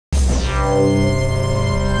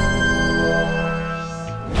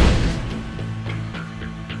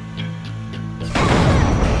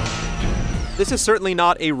This is certainly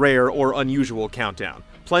not a rare or unusual countdown.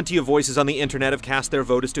 Plenty of voices on the internet have cast their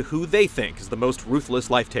vote as to who they think is the most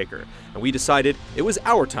ruthless life-taker, and we decided it was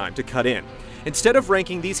our time to cut in. Instead of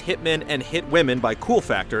ranking these hitmen and hit women by cool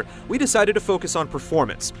factor, we decided to focus on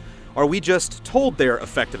performance. Are we just told they're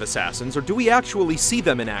effective assassins, or do we actually see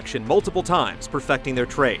them in action multiple times, perfecting their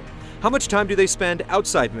trade? How much time do they spend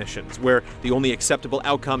outside missions, where the only acceptable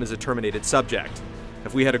outcome is a terminated subject?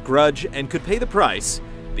 If we had a grudge and could pay the price,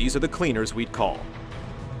 these are the cleaners we'd call.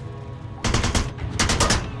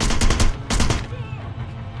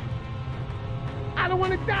 I don't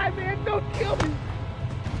want to die, man. Don't kill me.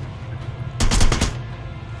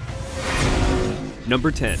 Number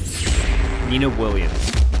 10. Nina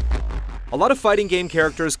Williams. A lot of fighting game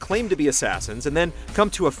characters claim to be assassins and then come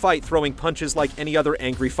to a fight throwing punches like any other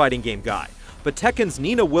angry fighting game guy. But Tekken's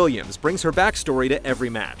Nina Williams brings her backstory to every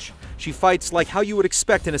match. She fights like how you would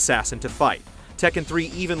expect an assassin to fight. Tekken 3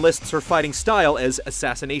 even lists her fighting style as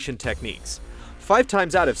assassination techniques. 5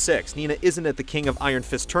 times out of 6, Nina isn't at the King of Iron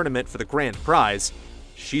Fist tournament for the grand prize.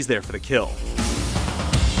 She's there for the kill.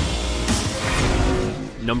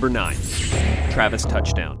 Number 9. Travis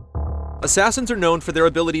Touchdown. Assassins are known for their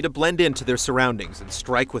ability to blend into their surroundings and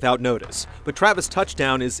strike without notice, but Travis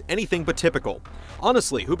Touchdown is anything but typical.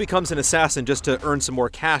 Honestly, who becomes an assassin just to earn some more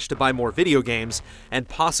cash to buy more video games and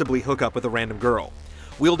possibly hook up with a random girl?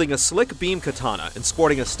 Wielding a slick beam katana and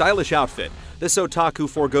sporting a stylish outfit, this otaku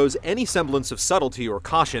forgoes any semblance of subtlety or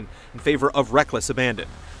caution in favor of reckless abandon.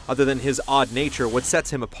 Other than his odd nature, what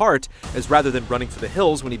sets him apart is rather than running for the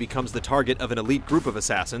hills when he becomes the target of an elite group of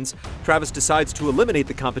assassins, Travis decides to eliminate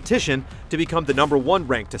the competition to become the #1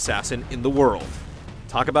 ranked assassin in the world.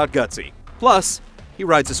 Talk about gutsy. Plus, he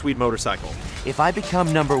rides a sweet motorcycle. If I become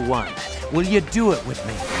 #1, will you do it with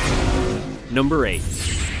me? Number 8.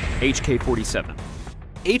 HK-47.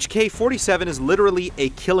 HK-47 is literally a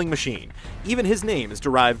killing machine. Even his name is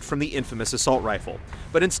derived from the infamous assault rifle.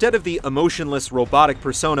 But instead of the emotionless, robotic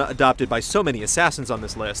persona adopted by so many assassins on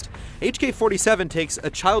this list, HK-47 takes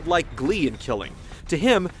a childlike glee in killing. To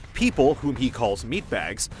him, people, whom he calls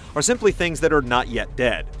meatbags, are simply things that are not yet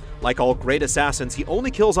dead. Like all great assassins, he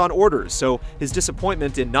only kills on orders, so his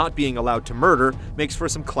disappointment in not being allowed to murder makes for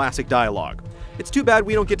some classic dialogue. It's too bad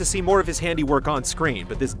we don't get to see more of his handiwork on screen,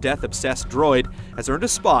 but this death-obsessed droid has earned a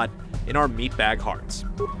spot in our meatbag hearts.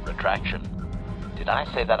 Retraction. Did I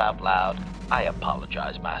say that out loud? I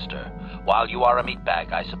apologize, Master. While you are a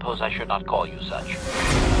meatbag, I suppose I should not call you such.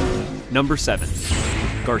 Number 7.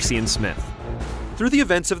 Garcian Smith. Through the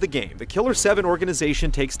events of the game, the Killer 7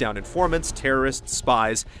 organization takes down informants, terrorists,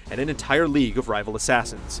 spies, and an entire league of rival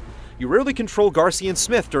assassins. You rarely control Garcian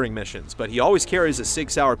Smith during missions, but he always carries a Sig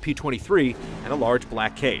Sauer P-23 and a large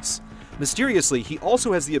black case. Mysteriously, he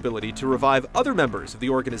also has the ability to revive other members of the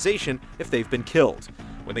organization if they've been killed.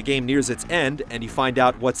 When the game nears its end and you find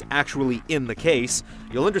out what's actually in the case,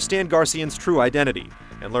 you'll understand Garcian's true identity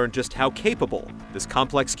and learn just how capable this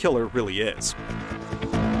complex killer really is.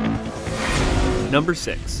 Number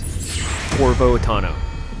 6. Corvo Atano.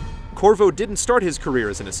 Corvo didn't start his career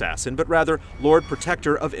as an assassin, but rather Lord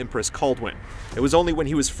Protector of Empress Kaldwin. It was only when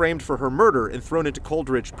he was framed for her murder and thrown into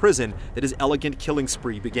Coldridge Prison that his elegant killing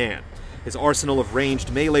spree began. His arsenal of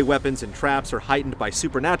ranged melee weapons and traps are heightened by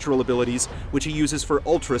supernatural abilities, which he uses for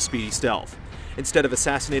ultra-speedy stealth. Instead of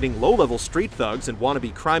assassinating low-level street thugs and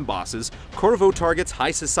wannabe crime bosses, Corvo targets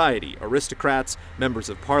high society, aristocrats, members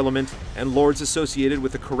of parliament, and lords associated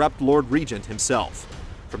with the corrupt Lord Regent himself.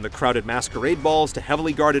 From the crowded masquerade balls to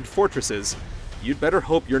heavily guarded fortresses, you'd better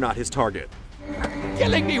hope you're not his target.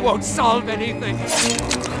 Killing me won't solve anything.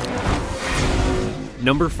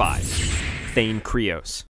 Number 5. Thane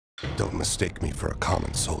Krios. Don't mistake me for a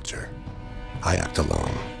common soldier. I act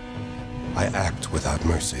alone. I act without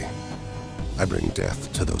mercy. I bring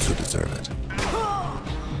death to those who deserve it.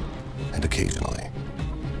 And occasionally,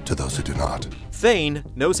 to those who do not. Thane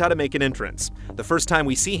knows how to make an entrance. The first time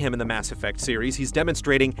we see him in the Mass Effect series, he's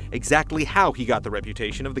demonstrating exactly how he got the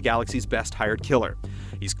reputation of the galaxy's best hired killer.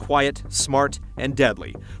 He's quiet, smart, and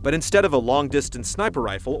deadly, but instead of a long-distance sniper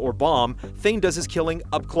rifle or bomb, Thane does his killing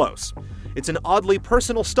up close. It's an oddly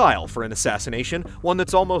personal style for an assassination, one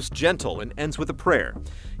that's almost gentle and ends with a prayer.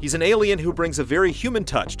 He's an alien who brings a very human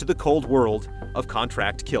touch to the cold world of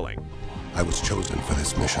contract killing. I was chosen for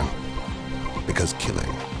this mission because killing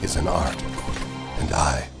is an art, and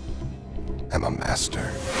I am a master.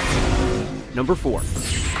 Number 4.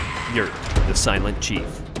 Yurt, the Silent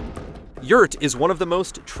Chief. Yurt is one of the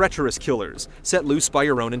most treacherous killers, set loose by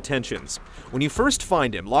your own intentions. When you first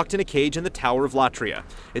find him locked in a cage in the Tower of Latria,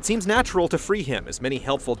 it seems natural to free him, as many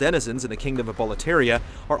helpful denizens in the kingdom of Boletaria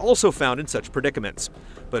are also found in such predicaments.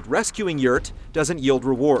 But rescuing Yurt doesn't yield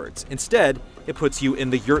rewards. Instead, it puts you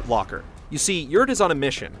in the Yurt Locker. You see, Yurt is on a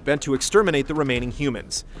mission, bent to exterminate the remaining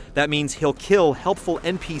humans. That means he'll kill helpful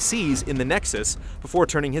NPCs in the Nexus before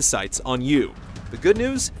turning his sights on you. The good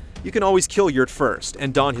news? You can always kill Yurt first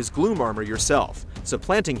and don his gloom armor yourself,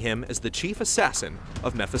 supplanting him as the chief assassin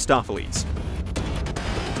of Mephistopheles.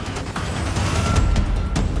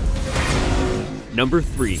 Number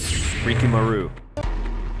 3. Rikimaru.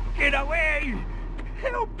 Get away!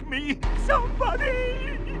 Help me,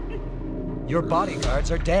 somebody! Your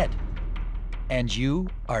bodyguards are dead. And you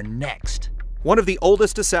are next. One of the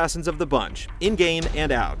oldest assassins of the bunch, in-game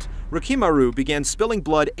and out, Rikimaru began spilling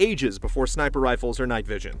blood ages before sniper rifles or night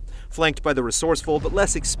vision. Flanked by the resourceful but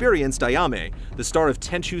less experienced Ayame, the star of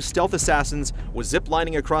Tenchu's stealth assassins was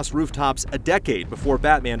ziplining across rooftops a decade before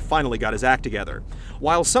Batman finally got his act together.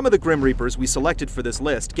 While some of the Grim Reapers we selected for this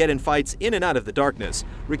list get in fights in and out of the darkness,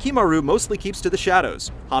 Rikimaru mostly keeps to the shadows,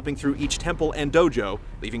 hopping through each temple and dojo,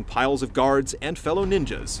 leaving piles of guards and fellow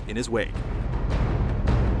ninjas in his wake.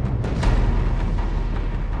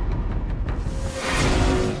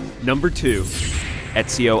 Number 2.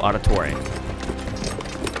 Ezio Auditore.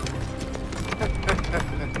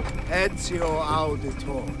 Ezio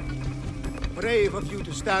Auditore. Brave of you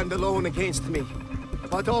to stand alone against me,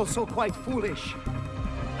 but also quite foolish.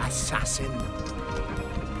 Assassin.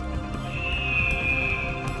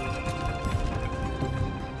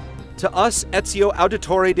 To us, Ezio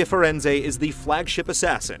Auditore de Firenze is the flagship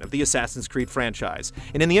assassin of the Assassin's Creed franchise,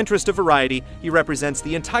 and in the interest of variety, he represents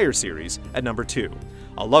the entire series at number 2.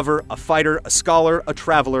 A lover, a fighter, a scholar, a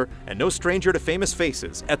traveler, and no stranger to famous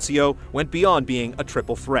faces, Ezio went beyond being a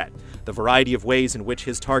triple threat. The variety of ways in which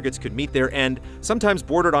his targets could meet their end sometimes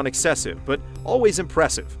bordered on excessive, but always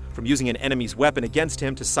impressive, from using an enemy's weapon against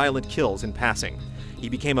him to silent kills in passing. He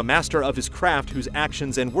became a master of his craft whose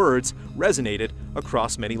actions and words resonated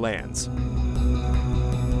across many lands.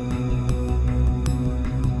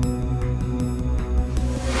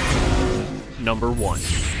 Number 1.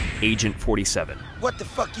 Agent 47. What the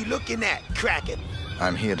fuck you looking at, Kraken?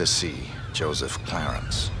 I'm here to see Joseph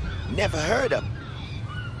Clarence. Never heard of him.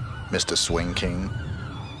 Mr. Swing King?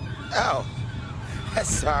 Oh, that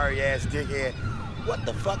sorry-ass dickhead. What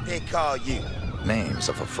the fuck they call you? Names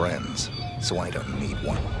are for friends, so I don't need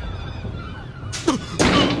one.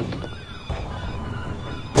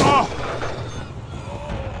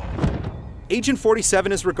 Agent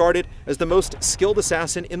 47 is regarded as the most skilled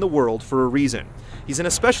assassin in the world for a reason. He's an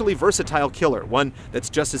especially versatile killer, one that's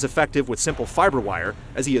just as effective with simple fiber wire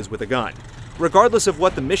as he is with a gun. Regardless of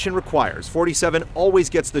what the mission requires, 47 always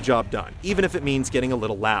gets the job done, even if it means getting a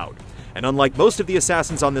little loud. And unlike most of the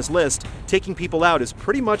assassins on this list, taking people out is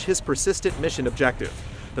pretty much his persistent mission objective.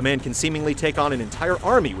 The man can seemingly take on an entire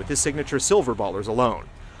army with his signature silver ballers alone.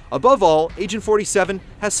 Above all, Agent 47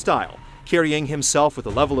 has style, carrying himself with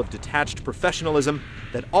a level of detached professionalism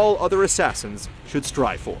that all other assassins should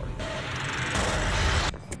strive for.